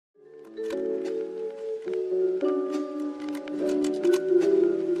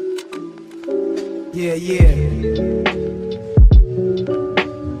Yeah, yeah.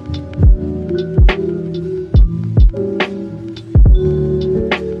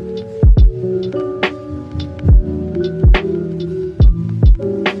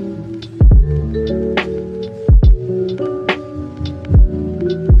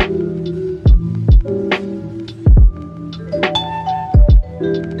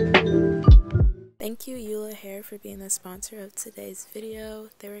 Thank you ULAHAIR for being the sponsor of today's video.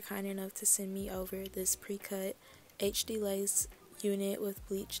 They were kind enough to send me over this pre-cut HD lace unit with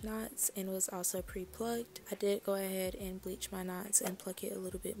bleach knots and was also pre-plucked. I did go ahead and bleach my knots and pluck it a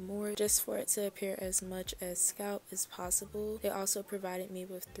little bit more just for it to appear as much as scalp as possible. They also provided me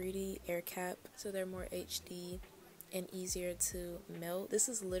with 3D air cap so they're more HD and easier to melt. This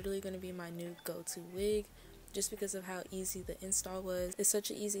is literally going to be my new go-to wig just because of how easy the install was. It's such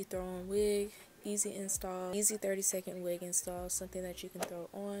an easy throw-on wig. Easy install, easy 30-second wig install, something that you can throw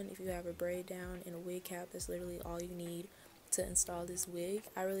on if you have a braid down and a wig cap. That's literally all you need to install this wig.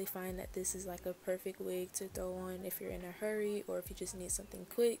 I really find that this is like a perfect wig to throw on if you're in a hurry or if you just need something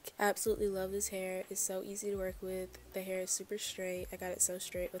quick. I absolutely love this hair. It's so easy to work with. The hair is super straight. I got it so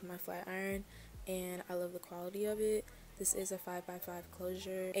straight with my flat iron and I love the quality of it. This is a 5x5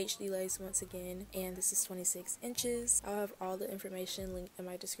 closure, HD lace once again, and this is 26 inches. I'll have all the information linked in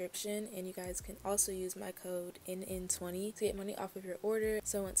my description, and you guys can also use my code NN20 to get money off of your order.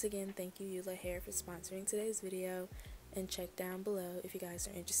 So once again, thank you ULAHAIR for sponsoring today's video, and check down below if you guys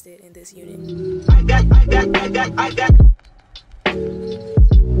are interested in this unit.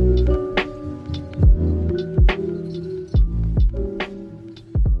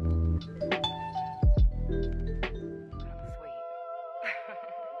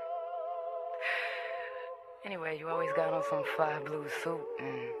 Anyway, you always got on some fly blue suit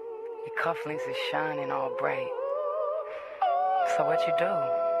and your cufflinks is shining all bright. So what you do?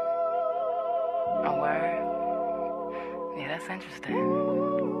 A word? Yeah, that's interesting.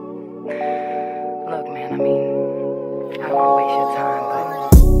 Look, man, I mean, I don't want to waste your time, but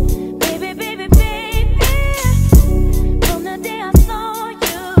from the day I saw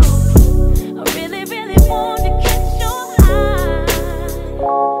you, I really wanted to catch your eye.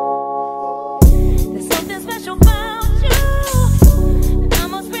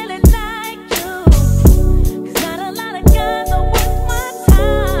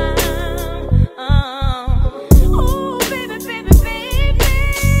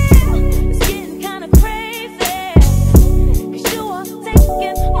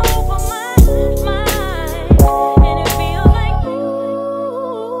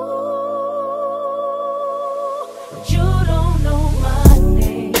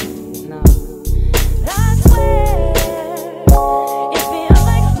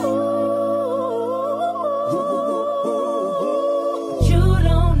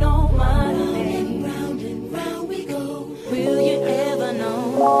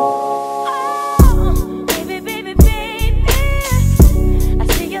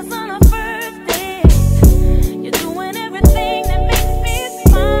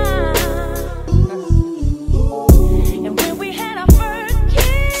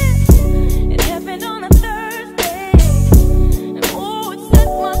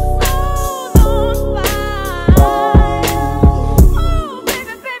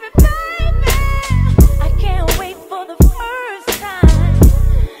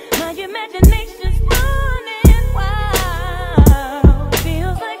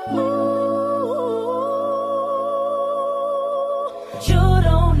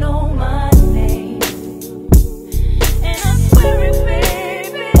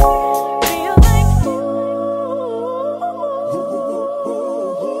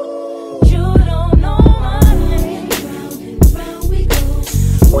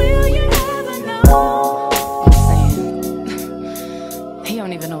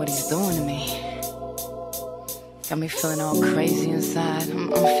 Got me feeling all crazy inside. I'm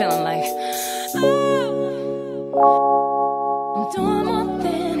feeling like I'm doing more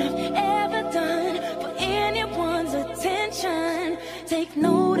than I've ever done for anyone's attention. Take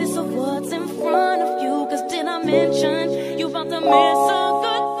notice of what's in front of you, cause did I mention you about to miss a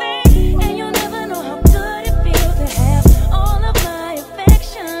good thing? And you'll never know how good it feels to have all of my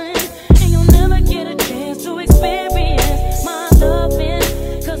affection, and you'll never get a chance to experience my loving,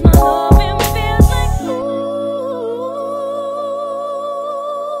 cause my loving feels like ooh.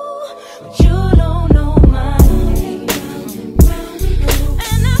 You don't know my name,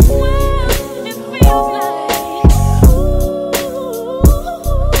 and I swear it feels like ooh.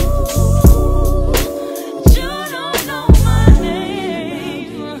 You don't know my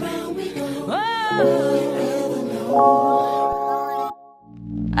name. Oh.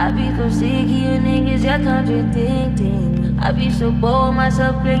 I I be so sick of you niggas, you're contradicting. I be so bored with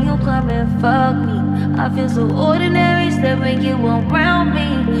myself, then you come and fuck me. I feel so ordinary, stepping you around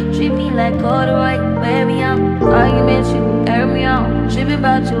me. Treat me like corduroy, wear me out. Arguments, you air me out. Tripping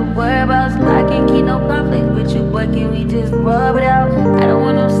about your whereabouts. I can't keep no conflict with you, boy, can we just rub it out? I don't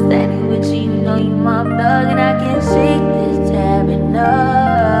want no steady with you, you know you my thug, and I can't shake this tearing up.